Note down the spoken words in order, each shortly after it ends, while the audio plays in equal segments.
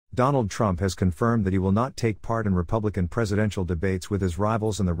Donald Trump has confirmed that he will not take part in Republican presidential debates with his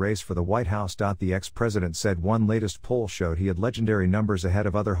rivals in the race for the White House. The ex-president said one latest poll showed he had legendary numbers ahead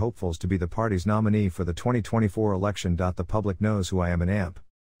of other hopefuls to be the party's nominee for the 2024 election. The public knows who I am, an amp.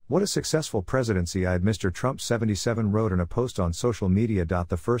 What a successful presidency I had, Mr. Trump 77 wrote in a post on social media.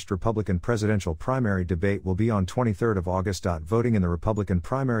 The first Republican presidential primary debate will be on 23rd of August. Voting in the Republican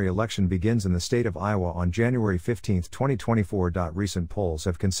primary election begins in the state of Iowa on January 15, 2024. Recent polls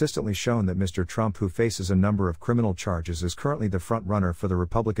have consistently shown that Mr. Trump, who faces a number of criminal charges, is currently the front-runner for the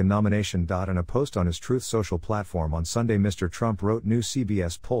Republican nomination. In a post on his Truth Social platform on Sunday, Mr. Trump wrote, "New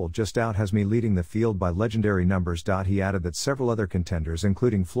CBS poll just out has me leading the field by legendary numbers." He added that several other contenders,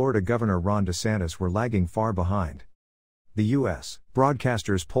 including Florida Governor Ron DeSantis, were lagging far behind. The U.S.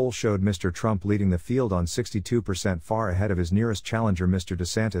 broadcaster's poll showed Mr. Trump leading the field on 62%, far ahead of his nearest challenger Mr.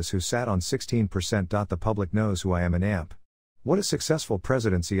 DeSantis, who sat on 16%. The public knows who I am, an amp. What a successful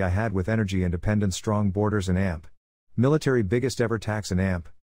presidency I had, with energy independence, strong borders, an amp. Military biggest ever tax, an amp.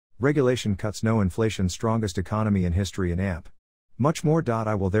 Regulation cuts, no inflation, strongest economy in history, an amp. Much more.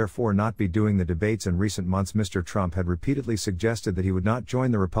 I will therefore not be doing the debates. In recent months, Mr. Trump had repeatedly suggested that he would not join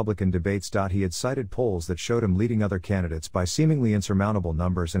the Republican debates. He had cited polls that showed him leading other candidates by seemingly insurmountable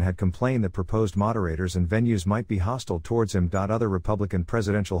numbers and had complained that proposed moderators and venues might be hostile towards him. Other Republican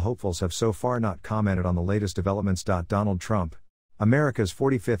presidential hopefuls have so far not commented on the latest developments. Donald Trump, America's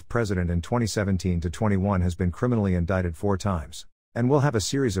 45th president in 2017 to 21, has been criminally indicted 4 times. And will have a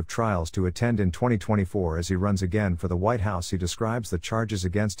series of trials to attend in 2024 as he runs again for the White House. He describes the charges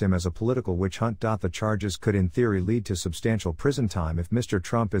against him as a political witch hunt. The charges could in theory lead to substantial prison time if Mr.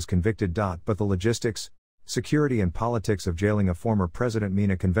 Trump is convicted. But the logistics, security and politics of jailing a former president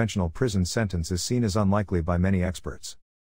mean a conventional prison sentence is seen as unlikely by many experts.